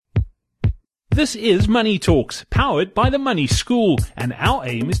This is Money Talks, powered by the Money School, and our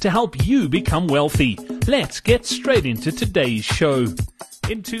aim is to help you become wealthy. Let's get straight into today's show.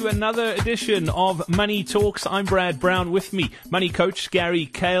 Into another edition of Money Talks. I'm Brad Brown, with me, money coach Gary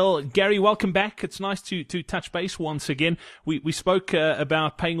Kale. Gary, welcome back. It's nice to touch base once again. We spoke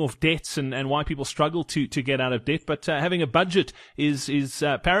about paying off debts and why people struggle to get out of debt, but having a budget is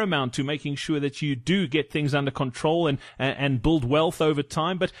paramount to making sure that you do get things under control and build wealth over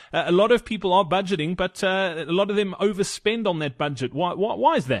time. But a lot of people are budgeting, but a lot of them overspend on that budget.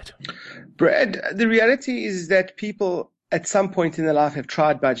 Why is that? Brad, the reality is that people at some point in their life have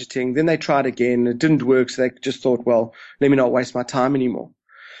tried budgeting, then they tried again, it didn't work, so they just thought, well, let me not waste my time anymore.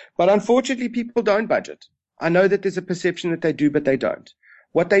 But unfortunately, people don't budget. I know that there's a perception that they do, but they don't.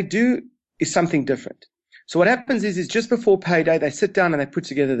 What they do is something different. So what happens is just before payday, they sit down and they put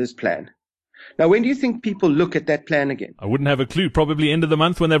together this plan. Now, when do you think people look at that plan again? I wouldn't have a clue. Probably end of the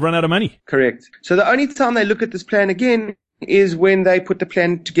month when they've run out of money. Correct. So the only time they look at this plan again is when they put the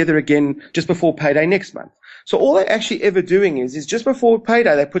plan together again just before payday next month. So all they're actually ever doing is just before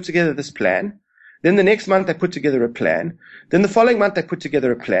payday, they put together this plan. Then the next month, they put together a plan. Then the following month, they put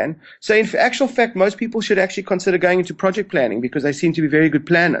together a plan. So in actual fact, most people should actually consider going into project planning because they seem to be very good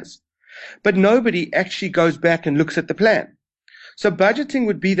planners. But nobody actually goes back and looks at the plan. So budgeting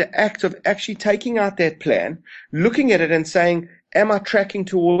would be the act of actually taking out that plan, looking at it and saying, am I tracking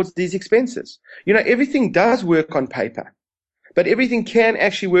towards these expenses? You know, everything does work on paper. But everything can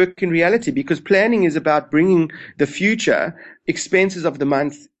actually work in reality because planning is about bringing the future expenses of the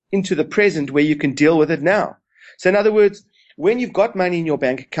month into the present where you can deal with it now. So in other words, when you've got money in your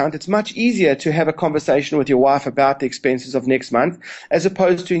bank account, it's much easier to have a conversation with your wife about the expenses of next month as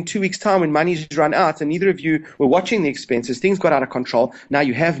opposed to in 2 weeks' time when money's run out and neither of you were watching the expenses, things got out of control, now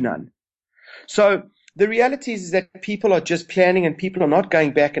you have none. So the reality is that people are just planning and people are not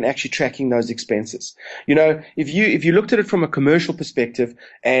going back and actually tracking those expenses. You know, if you looked at it from a commercial perspective,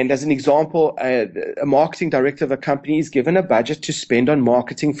 and as an example, a marketing director of a company is given a budget to spend on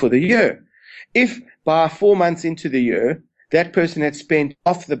marketing for the year. If by 4 months into the year, that person had spent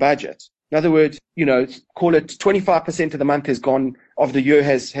off the budget, in other words, you know, call it 25% of the month has gone, of the year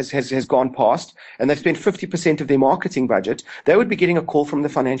has gone past, and they've spent 50% of their marketing budget, they would be getting a call from the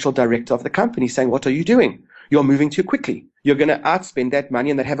financial director of the company saying, what are you doing? You're moving too quickly. You're going to outspend that money,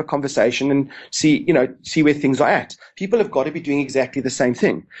 and they'd have a conversation and see where things are at. People have got to be doing exactly the same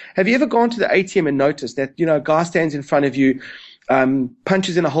thing. Have you ever gone to the ATM and noticed that, you know, a guy stands in front of you,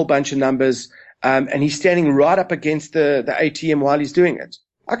 punches in a whole bunch of numbers, and he's standing right up against the ATM while he's doing it?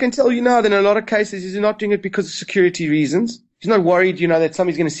 I can tell you now that in a lot of cases he's not doing it because of security reasons. He's not worried, you know, that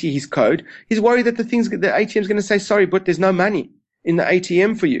somebody's going to see his code. He's worried that the ATM's going to say, sorry, but there's no money in the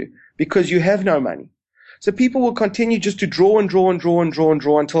ATM for you because you have no money. So people will continue just to draw and draw and draw and draw and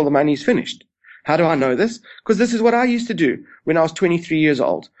draw until the money is finished. How do I know this? Because this is what I used to do when I was 23 years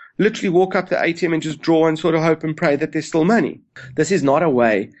old. Literally walk up the ATM and just draw and sort of hope and pray that there's still money. This is not a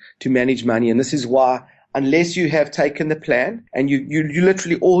way to manage money, and this is why unless you have taken the plan and you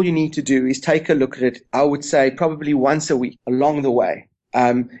literally all you need to do is take a look at it, I would say probably once a week along the way.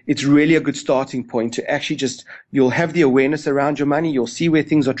 It's really a good starting point to actually you'll have the awareness around your money. You'll see where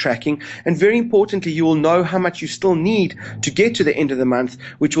things are tracking. And very importantly, you will know how much you still need to get to the end of the month,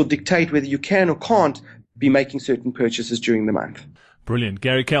 which will dictate whether you can or can't be making certain purchases during the month. Brilliant.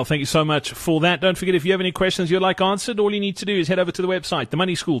 Gary Kale, thank you so much for that. Don't forget, if you have any questions you'd like answered, all you need to do is head over to the website,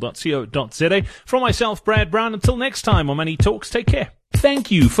 themoneyschool.co.za. From myself, Brad Brown, until next time on Money Talks, take care. Thank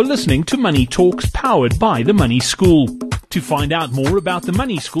you for listening to Money Talks, powered by The Money School. To find out more about The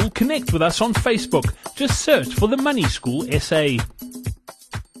Money School, connect with us on Facebook. Just search for The Money School SA.